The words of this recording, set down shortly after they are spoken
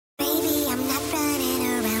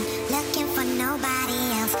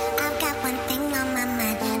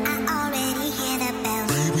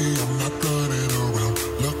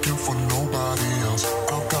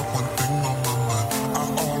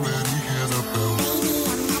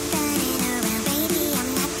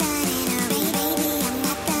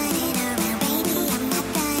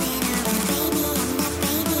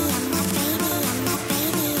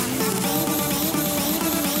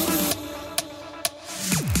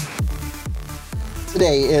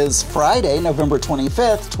Today is Friday, November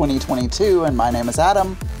 25th, 2022, and my name is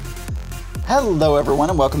Adam. Hello everyone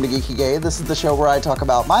and welcome to Geeky Gay. This is the show where I talk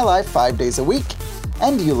about my life 5 days a week,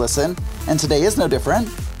 and you listen, and today is no different.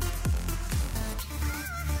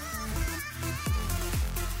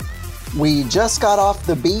 We just got off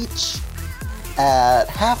the beach at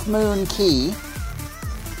Half Moon Cay,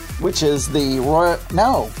 which is the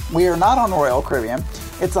No, we are not on Royal Caribbean.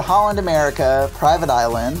 It's a Holland America private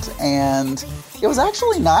island, and it was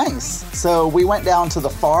actually nice. So we went down to the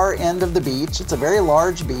far end of the beach. It's a very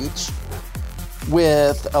large beach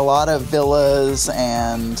with a lot of villas,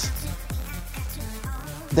 and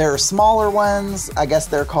there are smaller ones. I guess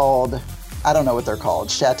they're called, I don't know what they're called,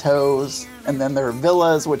 chateaus. And then there are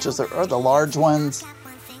villas, which are the large ones.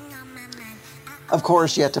 Of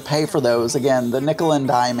course, you have to pay for those. Again, the nickel and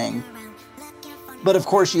diming. But of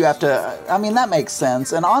course you have to, that makes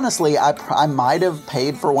sense. And honestly, I might have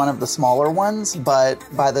paid for one of the smaller ones, but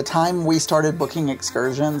by the time we started booking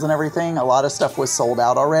excursions and everything, a lot of stuff was sold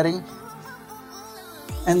out already.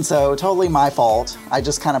 And so, totally my fault. I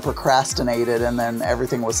just kind of procrastinated and then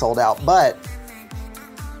everything was sold out. But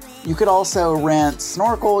you could also rent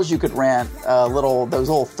snorkels, you could rent those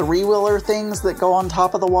little three-wheeler things that go on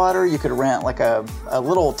top of the water. You could rent like a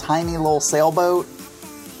little tiny little sailboat.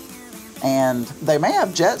 And they may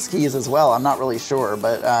have jet skis as well, I'm not really sure,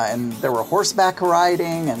 but and there were horseback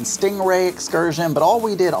riding and stingray excursion, but all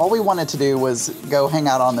we wanted to do was go hang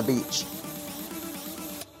out on the beach.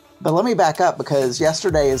 But let me back up, because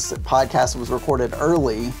yesterday's podcast was recorded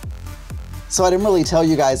early, so I didn't really tell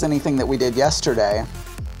you guys anything that we did yesterday,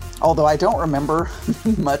 although I don't remember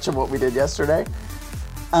much of what we did yesterday.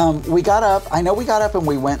 We got up and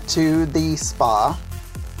we went to the spa,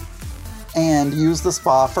 and used the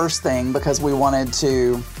spa first thing because we wanted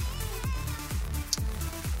to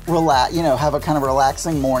relax, have a kind of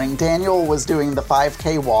relaxing morning. Daniel was doing the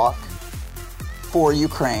 5K walk for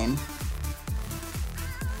Ukraine,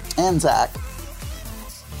 and Zach.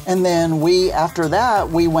 And then after that,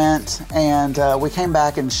 we went and we came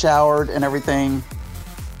back and showered and everything.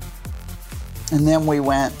 And then we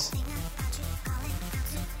went,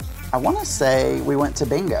 I want to say we went to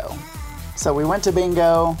bingo. So we went to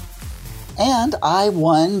bingo. And I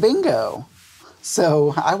won bingo.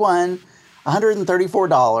 So I won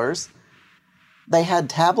 $134. They had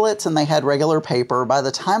tablets and they had regular paper. By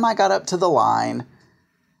the time I got up to the line,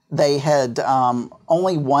 they had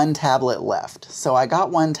only one tablet left. So I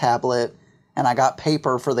got one tablet and I got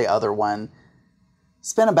paper for the other one.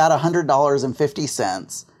 Spent about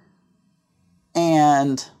 $100.50.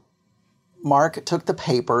 And Mark took the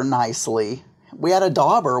paper nicely. We had a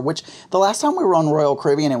dauber, which the last time we were on Royal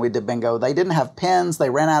Caribbean and we did bingo, they didn't have pens. They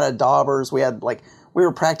ran out of daubers. We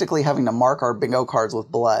were practically having to mark our bingo cards with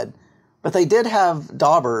blood. But they did have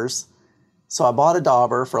daubers. So I bought a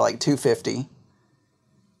dauber for like $2.50.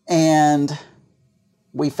 And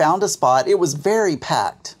we found a spot. It was very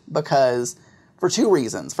packed because for two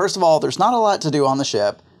reasons. First of all, there's not a lot to do on the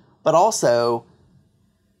ship, but also,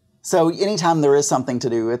 so anytime there is something to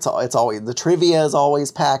do, it's always, the trivia is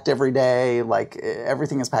always packed every day, like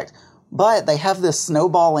everything is packed. But they have this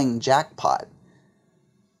snowballing jackpot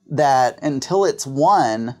that until it's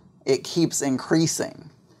won, it keeps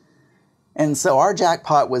increasing. And so our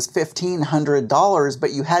jackpot was $1,500,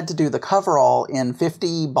 but you had to do the coverall in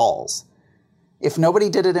 50 balls. If nobody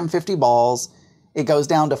did it in 50 balls, it goes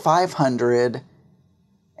down to 500,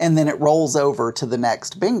 and then it rolls over to the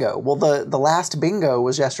next bingo. Well, the last bingo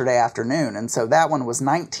was yesterday afternoon, and so that one was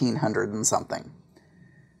 1,900 and something.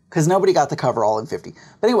 Because nobody got the coverall in 50.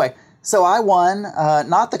 But anyway, so I won,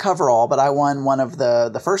 not the coverall, but I won one of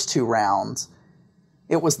the first two rounds.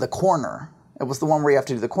 It was the corner. It was the one where you have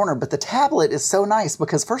to do the corner. But the tablet is so nice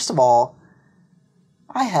because, first of all,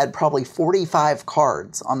 I had probably 45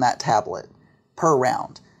 cards on that tablet per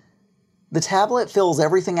round. The tablet fills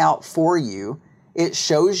everything out for you. It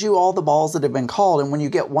shows you all the balls that have been called, and when you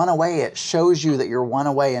get one away, it shows you that you're one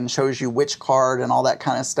away and shows you which card and all that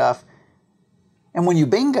kind of stuff. And when you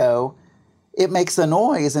bingo, it makes a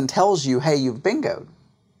noise and tells you, hey, you've bingoed.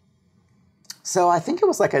 So I think it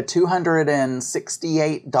was like a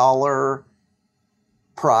 $268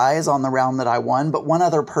 prize on the round that I won, but one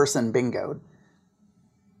other person bingoed.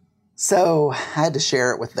 So I had to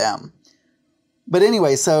share it with them. But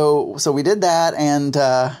anyway, so we did that, and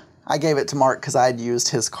I gave it to Mark because I had used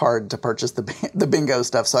his card to purchase the bingo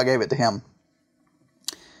stuff, so I gave it to him.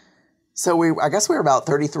 So I guess we were about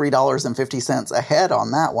 $33.50 ahead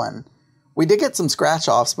on that one. We did get some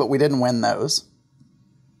scratch-offs, but we didn't win those.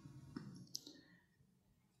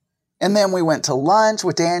 And then we went to lunch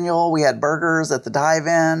with Daniel. We had burgers at the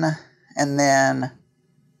dive-in. And then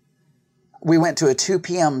we went to a 2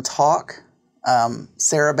 p.m. talk. Betty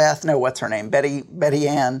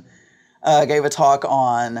Ann gave a talk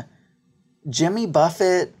on Jimmy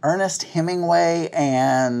Buffett, Ernest Hemingway,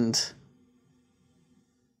 and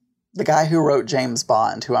the guy who wrote James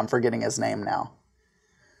Bond, who I'm forgetting his name now.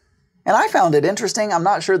 And I found it interesting. I'm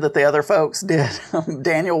not sure that the other folks did.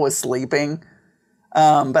 Daniel was sleeping.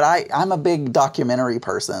 But I'm a big documentary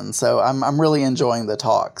person, so I'm really enjoying the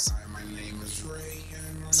talks.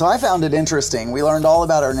 So I found it interesting. We learned all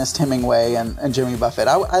about Ernest Hemingway and Jimmy Buffett.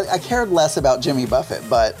 I cared less about Jimmy Buffett,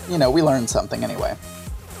 but, you know, we learned something anyway.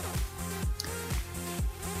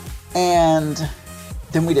 And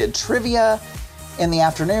then we did trivia in the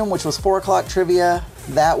afternoon, which was 4 o'clock trivia.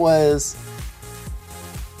 That was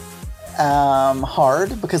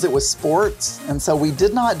hard because it was sports, and so we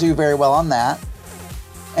did not do very well on that.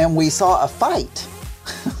 And we saw a fight,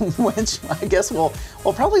 which I guess we'll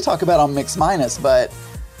probably talk about on Mix Minus, but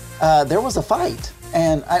there was a fight.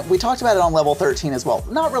 And we talked about it on level 13 as well.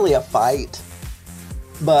 Not really a fight,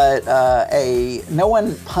 but no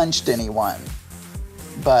one punched anyone.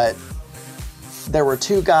 But there were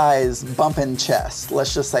 2 guys bumping chests,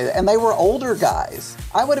 let's just say that. And they were older guys.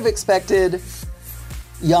 I would have expected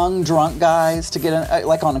young, drunk guys to get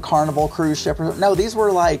like on a Carnival cruise ship. No, these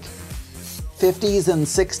were like 50s and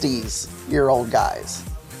 60s year old guys.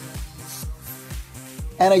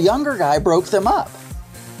 And a younger guy broke them up.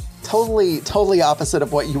 Totally opposite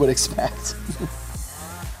of what you would expect.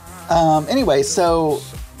 Anyway, so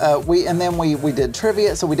we did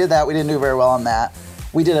trivia. So we did that. We didn't do very well on that.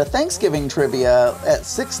 We did a Thanksgiving trivia at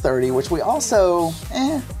 6:30, which we also,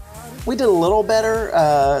 we did a little better.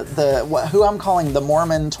 Who I'm calling the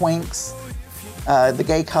Mormon Twinks, the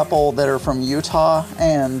gay couple that are from Utah,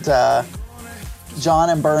 and John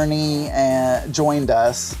and Bernie joined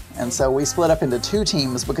us, and so we split up into 2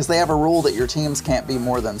 teams because they have a rule that your teams can't be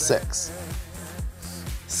more than 6.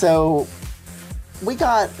 So we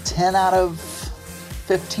got 10 out of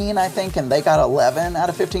 15, I think, and they got 11 out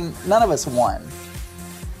of 15. None of us won.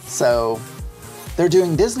 So they're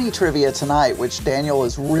doing Disney trivia tonight, which Daniel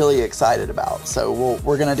is really excited about. So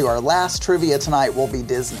we're going to do our last trivia tonight will be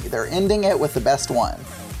Disney. They're ending it with the best one.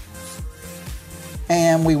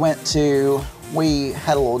 And we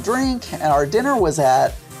had a little drink, and our dinner was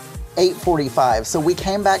at 8:45. So we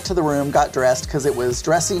came back to the room, got dressed because it was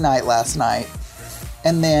dressy night last night.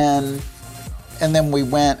 And then we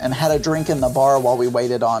went and had a drink in the bar while we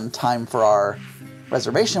waited on time for our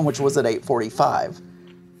reservation, which was at 8:45.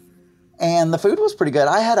 And the food was pretty good.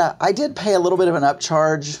 I did pay a little bit of an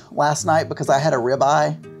upcharge last night because I had a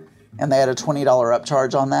ribeye, and they had a $20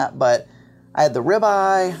 upcharge on that. But I had the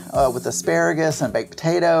ribeye with asparagus and baked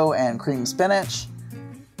potato and cream spinach,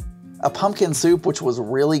 a pumpkin soup, which was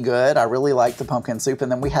really good. I really liked the pumpkin soup.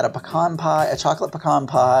 And then we had a chocolate pecan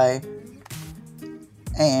pie,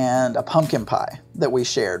 and a pumpkin pie that we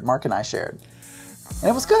shared. Mark and I shared. And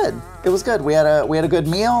it was good. It was good. We had a good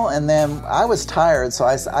meal, and then I was tired, so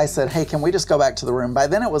I said, hey, can we just go back to the room? By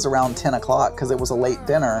then it was around 10 o'clock because it was a late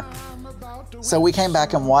dinner. So we came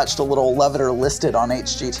back and watched a little Love It or List It on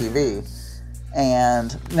HGTV.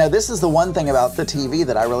 And now this is the one thing about the TV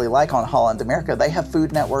that I really like on Holland America. They have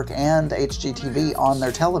Food Network and HGTV on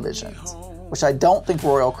their televisions, which I don't think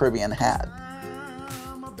Royal Caribbean had.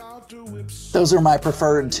 Those are my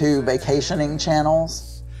preferred 2 vacationing channels.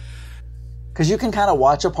 Because you can kind of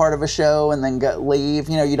watch a part of a show and then leave.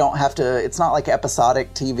 You know, you don't have to, it's not like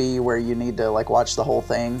episodic TV where you need to like watch the whole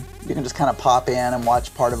thing. You can just kind of pop in and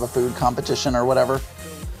watch part of a food competition or whatever.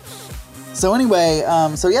 So anyway,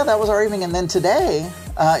 that was our evening. And then today,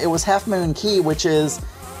 it was Half Moon Cay, which is,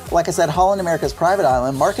 like I said, Holland America's private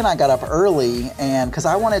island. Mark and I got up early, and because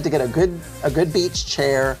I wanted to get a good beach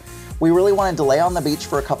chair. We really wanted to lay on the beach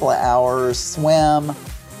for a couple of hours, swim,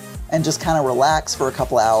 and just kind of relax for a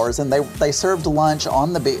couple of hours. And they served lunch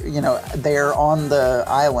on there on the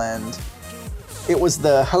island. It was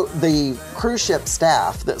the cruise ship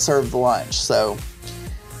staff that served the lunch. So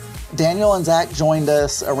Daniel and Zach joined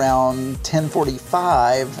us around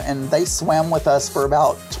 10:45, and they swam with us for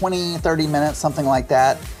about 20, 30 minutes, something like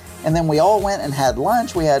that. And then we all went and had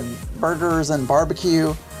lunch. We had burgers and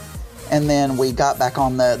barbecue. And then we got back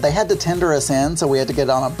on they had to tender us in, so we had to get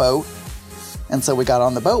on a boat. And so we got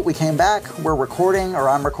on the boat, we came back, I'm recording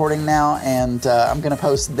now, and I'm going to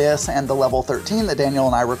post this and the level 13 that Daniel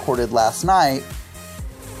and I recorded last night.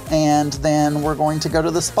 And then we're going to go to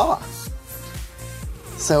the spa.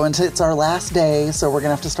 So it's our last day, so we're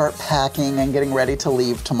going to have to start packing and getting ready to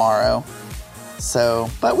leave tomorrow. So,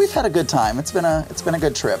 but we've had a good time. It's been a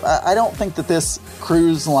good trip. I don't think that this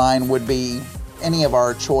cruise line would be any of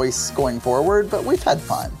our choice going forward, but we've had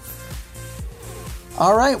fun.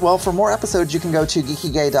 All right. Well, for more episodes, you can go to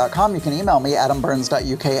geekygay.com. You can email me,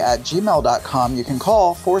 adamburns.uk@gmail.com. You can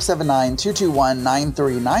call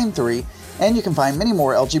 479-221-9393. And you can find many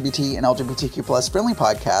more LGBT and LGBTQ plus friendly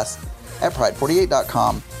podcasts at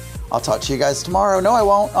pride48.com. I'll talk to you guys tomorrow. No, I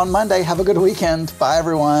won't. On Monday. Have a good weekend. Bye,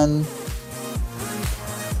 everyone.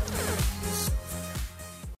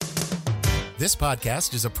 This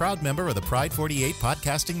podcast is a proud member of the Pride 48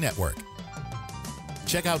 Podcasting Network.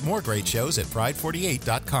 Check out more great shows at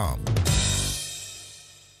pride48.com.